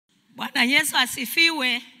Bwana Yesu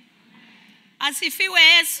asifiwe. Asifiwe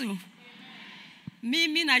Yesu.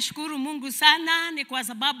 Mimi nashukuru Mungu sana, ni kwa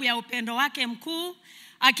sababu ya upendo wake mkuu.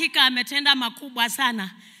 Hakika ametenda makubwa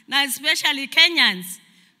sana. Na especially Kenyans,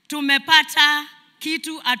 tumepata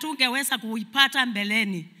kitu hatungeweza kuipata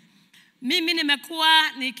mbeleni. Mimi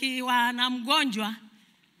nimekuwa nikiwa na mgonjwa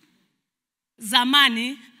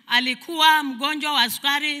zamani, alikuwa mgonjwa wa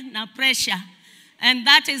sukari na pressure, and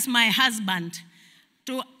that is my husband.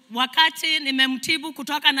 Wakati nimemtibu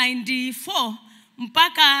kutoka 94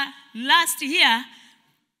 mpaka last year,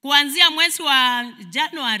 kuanzia mwezi wa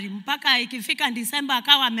January mpaka ikifika December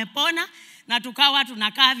akawa amepona na tukawa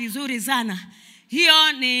tunakaa vizuri sana.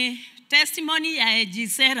 Hiyo ni testimony ya AG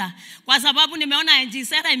CERA, kwa sababu nimeona AG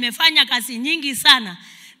CERA imefanya kazi nyingi sana.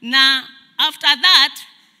 Na after that,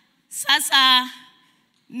 sasa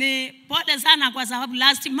ni pole sana kwa sababu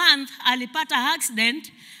last month alipata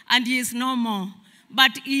accident and he is no more.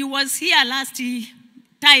 But he was here last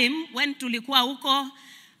time when tulikuwa huko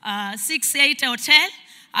 68 hotel,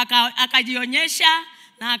 akajionyesha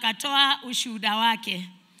na akatoa ushuhuda wake.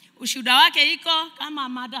 Ushuhuda wake iko kama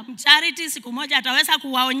Madam Charity, siku moja ataweza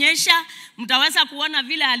kuwaonyesha, mtaweza kuona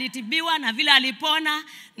vile alitibiwa na vile alipona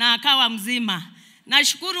na akawa mzima.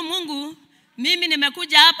 Nashukuru Mungu, mimi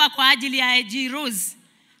nimekuja hapa kwa ajili ya AG Rosse.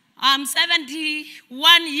 I'm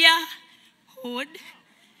 71 year old.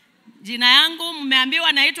 Jina yangu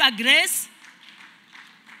mmeambiwa naitwa Grace.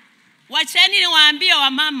 Wacheni niwaambie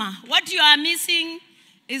wamama, what you are missing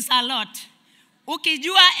is a lot.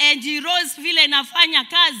 Ukijua AG Rosse vile inafanya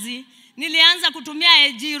kazi, nilianza kutumia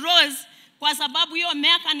AG Rosse kwa sababu hiyo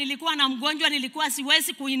miaka nilikuwa na mgonjwa, nilikuwa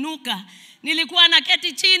siwezi kuinuka. Nilikuwa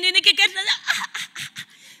naketi chini, nikiketi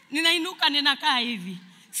ninainuka ninakaa hivi.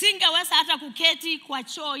 Singeweza hata kuketi kwa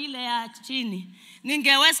choo ile ya chini.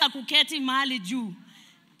 Ningeweza kuketi mahali juu.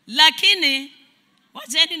 Lakini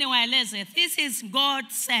wacheni niwaeleze, this is God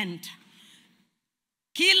sent.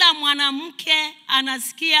 Kila mwanamke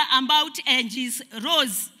anasikia about AG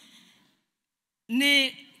Rosse.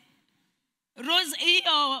 Ni Rosse,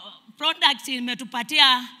 hiyo product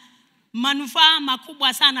imetupatia manufaa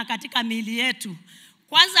makubwa sana katika miili yetu.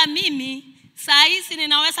 Kwanza mimi saa hizi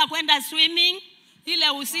ninaweza kwenda swimming, ile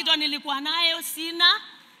uzito nilikuwa nayo sina.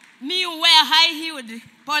 Mi wear high heeled.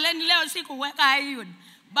 Poleni leo sikuweka high heeled,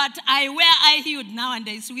 but I wear high heeled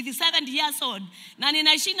nowadays with 70 years old. Na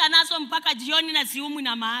ninashinda nazo mpaka jioni na siumwi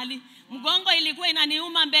na mahali. Mgongo ilikuwa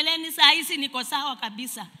inaniuma mbeleni, saa hizi niko sawa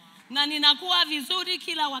kabisa. Na ninakuwa vizuri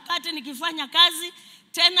kila wakati nikifanya kazi.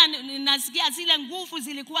 Tena ninasikia zile nguvu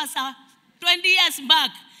zilikuwa sawa 20 years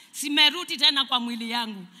back, simerudi tena kwa mwili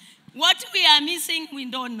yangu. What we are missing, we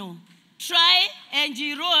don't know. Try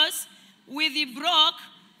AG Rosse with the Broc,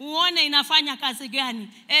 uone inafanya kazi gani.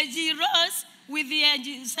 AG Rosse with the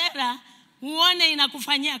AG CERA, uone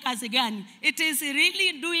inakufanyia kazi gani. It is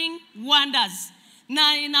really doing wonders.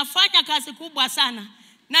 Na inafanya kazi kubwa sana.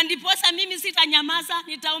 Na ndiposa mimi sitanyamaza,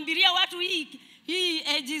 nitaumbiria watu hii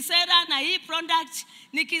AG CERA na hii product,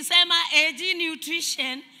 nikisema AG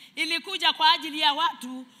Nutrition ilikuja kwa ajili ya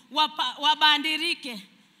watu wabandirike.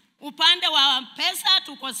 Upande wa pesa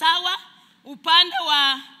tuko sawa, upande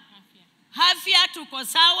wa afya tuko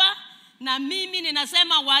sawa. Na mimi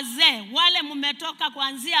ninasema wazee, wale mmetoka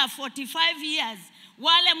kuanzia 45 years,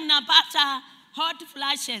 wale mnapata hot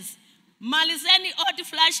flashes, malizeni hot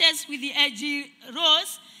flashes with the AG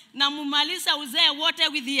Rosse na mumaliza uzee wote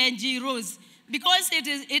with the AG Rosse, because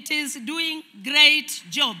it is doing great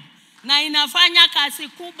job. Na inafanya kazi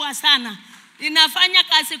kubwa sana. Inafanya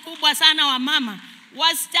kazi kubwa sana wa mama,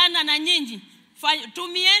 wasichana na nyinyi.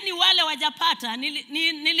 Tumieni wale wajapata.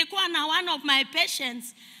 Nilikuwa na one of my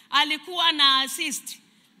patients, alikuwa na Sist.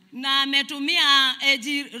 Na ametumia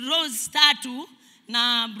AG Rosse 3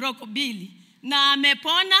 na Broc 2. Na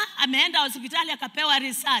amepona, ameenda hospitali akapewa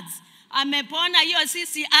results. Amepona, hiyo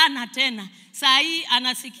sisi ana tena. Saa hii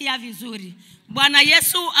anasikia vizuri. Bwana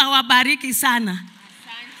Yesu awabariki sana.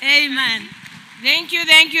 Amen. Thank you,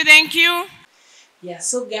 thank you, thank you. Yeah,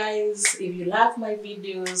 so guys, if you love my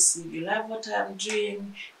videos, if you love what I'm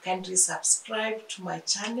doing, kindly subscribe to my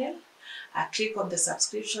channel. Click on the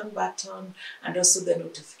subscription button and also the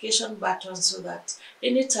notification button so that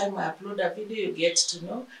anytime I upload a video, you get to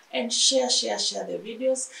know, and share the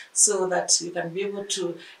videos so that we can be able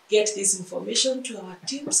to get this information to our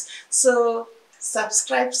teams. So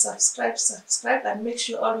subscribe, and make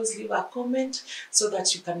sure you always leave a comment so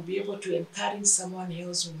that you can be able to encourage someone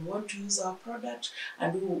else who want to use our product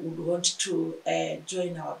and who would want to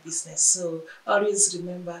join our business. So always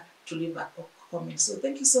remember to leave a comment. So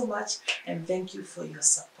thank you so much, and thank you for your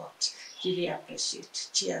support. Really appreciate it.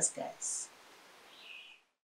 Cheers, guys.